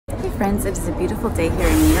Friends, it is a beautiful day here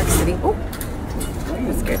in New York City. Oh,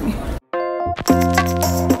 that scared me.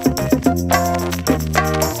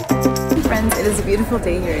 Friends, it is a beautiful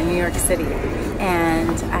day here in New York City,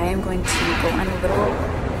 and I am going to go on a little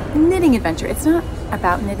knitting adventure. It's not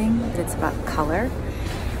about knitting, but it's about color.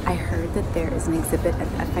 I heard that there is an exhibit at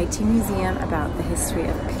the FIT Museum about the history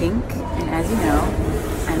of pink, and as you know,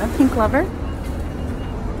 I'm a pink lover.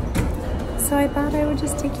 So I thought I would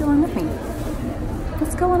just take you along with me.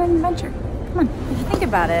 Let's go on an adventure. Come on. If you think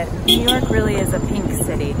about it, New York really is a pink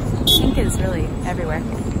city. Pink is really everywhere.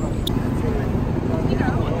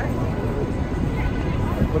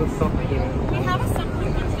 What is something? We have a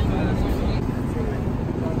something.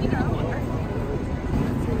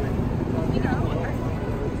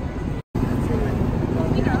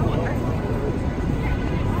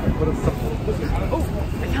 What is something? Oh,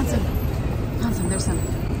 I found some. Found some. There's some.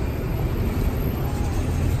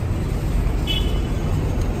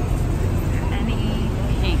 Any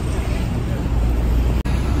pink?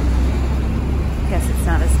 Guess it's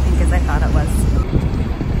not as pink as I thought it was.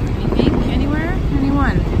 Any pink anywhere?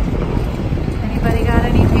 Anyone? Anybody got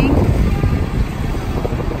any pink?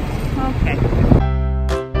 Okay.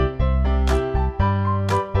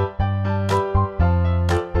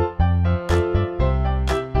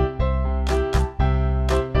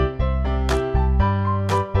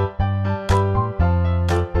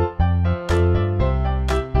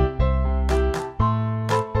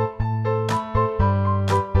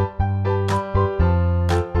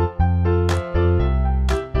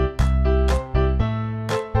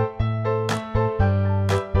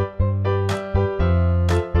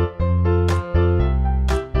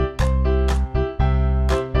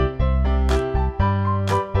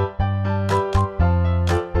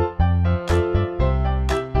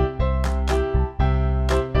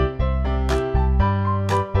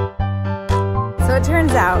 So it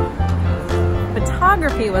turns out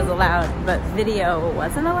photography was allowed, but video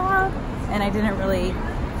wasn't allowed, and I didn't really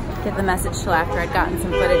get the message till after I'd gotten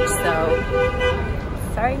some footage,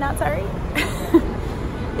 so sorry, not sorry.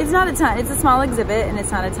 It's not a ton, it's a small exhibit and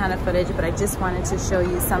it's not a ton of footage, but I just wanted to show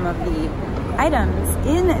you some of the items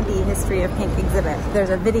in the History of Pink exhibit. There's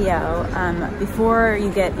a video before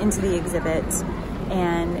you get into the exhibit,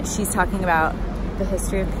 and she's talking about the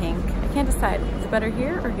history of pink. I can't decide, is it better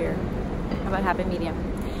here or here? How about happy medium?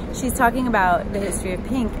 She's talking about the history of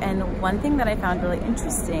pink, and one thing that I found really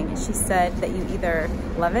interesting is she said that you either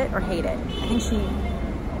love it or hate it. I think she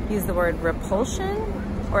used the word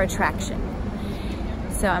repulsion or attraction.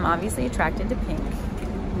 So I'm obviously attracted to pink,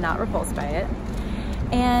 not repulsed by it.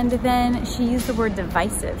 And then she used the word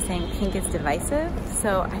divisive, saying pink is divisive.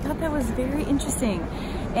 So I thought that was very interesting.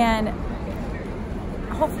 And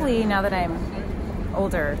hopefully now that I'm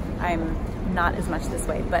older, I'm not as much this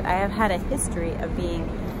way, but I have had a history of being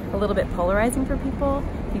a little bit polarizing for people.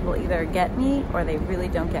 People either get me or they really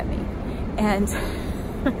don't get me. And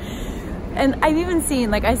and I've even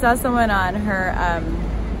seen, like, I saw someone on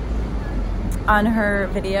her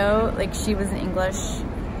video, like she was an English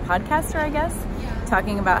podcaster, I guess,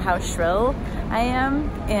 talking about how shrill I am,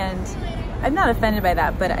 and I'm not offended by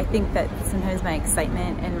that, but I think that sometimes my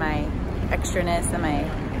excitement and my extraness and my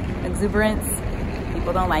exuberance,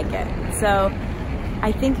 people don't like it. So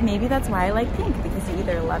I think maybe that's why I like pink, because you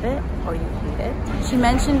either love it or you hate it. She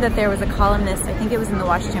mentioned that there was a columnist, I think it was in the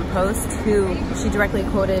Washington Post, who she directly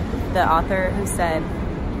quoted the author who said,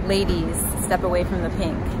 "Ladies, step away from the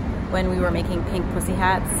pink," when we were making pink pussy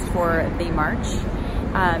hats for the march,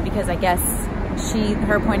 because I guess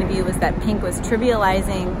her point of view was that pink was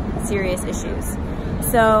trivializing serious issues.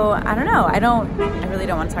 So I don't know, I really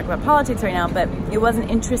don't want to talk about politics right now, but it was an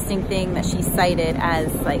interesting thing that she cited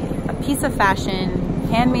as like a piece of fashion,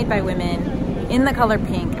 handmade by women, in the color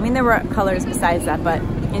pink. I mean, there were colors besides that, but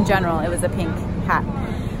in general, it was a pink hat.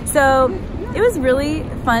 So it was really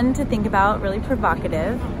fun to think about, really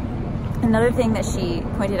provocative. Another thing that she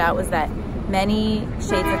pointed out was that many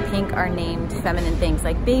shades of pink are named feminine things,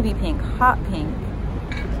 like baby pink, hot pink,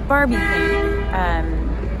 Barbie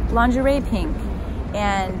pink, lingerie pink.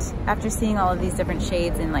 And after seeing all of these different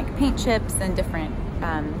shades in like paint chips and different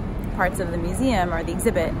parts of the museum or the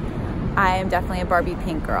exhibit, I am definitely a Barbie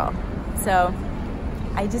pink girl. So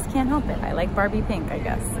I just can't help it. I like Barbie pink, I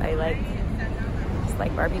guess. Just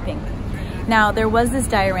like Barbie pink. Now, there was this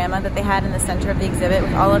diorama that they had in the center of the exhibit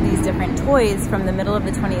with all of these different toys from the middle of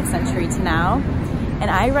the 20th century to now. And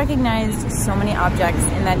I recognized so many objects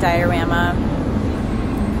in that diorama.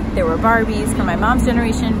 There were Barbies from my mom's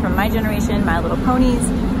generation, from my generation, My Little Ponies.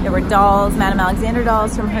 There were dolls, Madame Alexander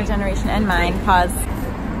dolls from her generation and mine. Pause. Look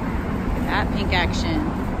at that pink action.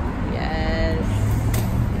 Yes.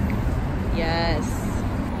 Yes.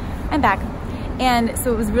 I'm back. And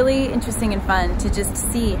so it was really interesting and fun to just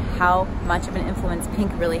see how much of an influence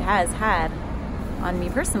pink really has had on me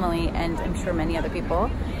personally, and I'm sure many other people.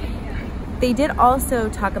 They did also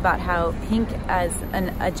talk about how pink as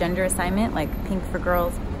a gender assignment, like pink for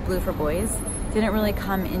girls, blue for boys, didn't really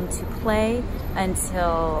come into play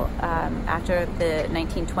until after the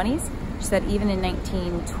 1920s. She said even in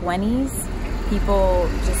 1920s, people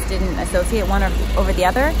just didn't associate one over the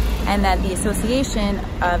other, and that the association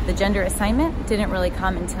of the gender assignment didn't really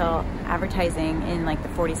come until advertising in like the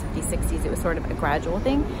 40s, 50s, 60s. It was sort of a gradual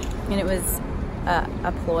thing, and it was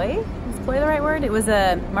a ploy. Is ploy the right word? It was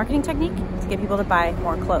a marketing technique to get people to buy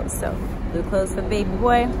more clothes. So blue clothes for the baby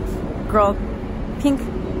boy, girl, pink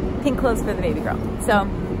clothes for the baby girl. So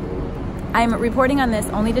I'm reporting on this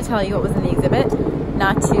only to tell you what was in the exhibit,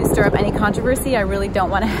 not to stir up any controversy. I really don't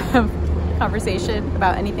want to have conversation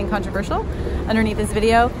about anything controversial underneath this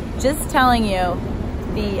video. Just telling you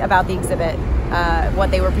about the exhibit, what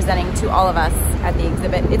they were presenting to all of us at the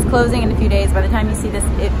exhibit. It's closing in a few days. By the time you see this,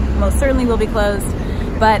 it most certainly will be closed,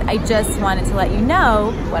 but I just wanted to let you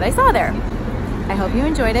know what I saw there. I hope you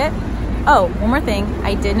enjoyed it. Oh, one more thing.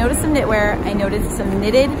 I did notice some knitwear. I noticed some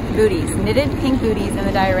knitted booties, knitted pink booties in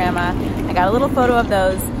the diorama. I got a little photo of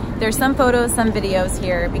those. There's some photos, some videos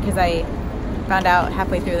here because I found out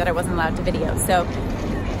halfway through that I wasn't allowed to video. So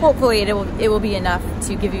hopefully it will be enough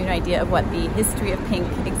to give you an idea of what the History of Pink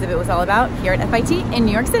exhibit was all about here at FIT in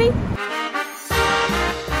New York City.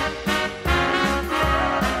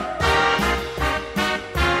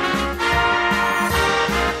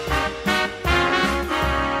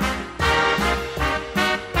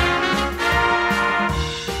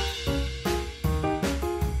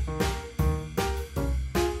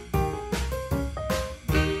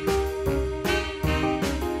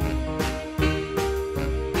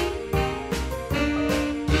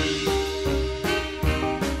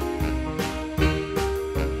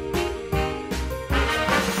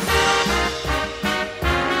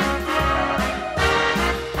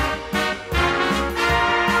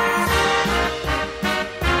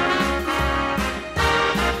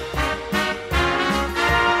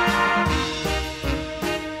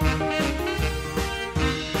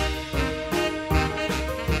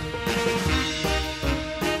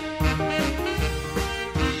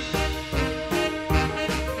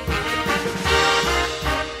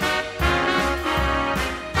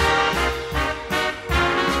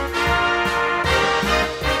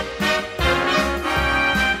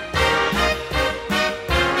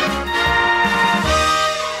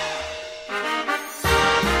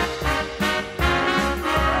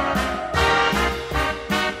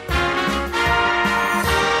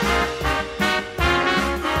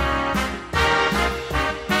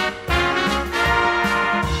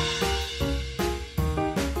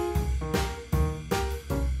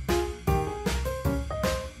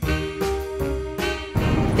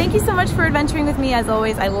 Thank you so much for adventuring with me. As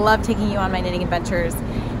always, I love taking you on my knitting adventures,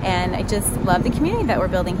 and I just love the community that we're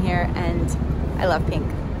building here, and I love pink.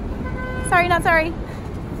 Sorry, not sorry.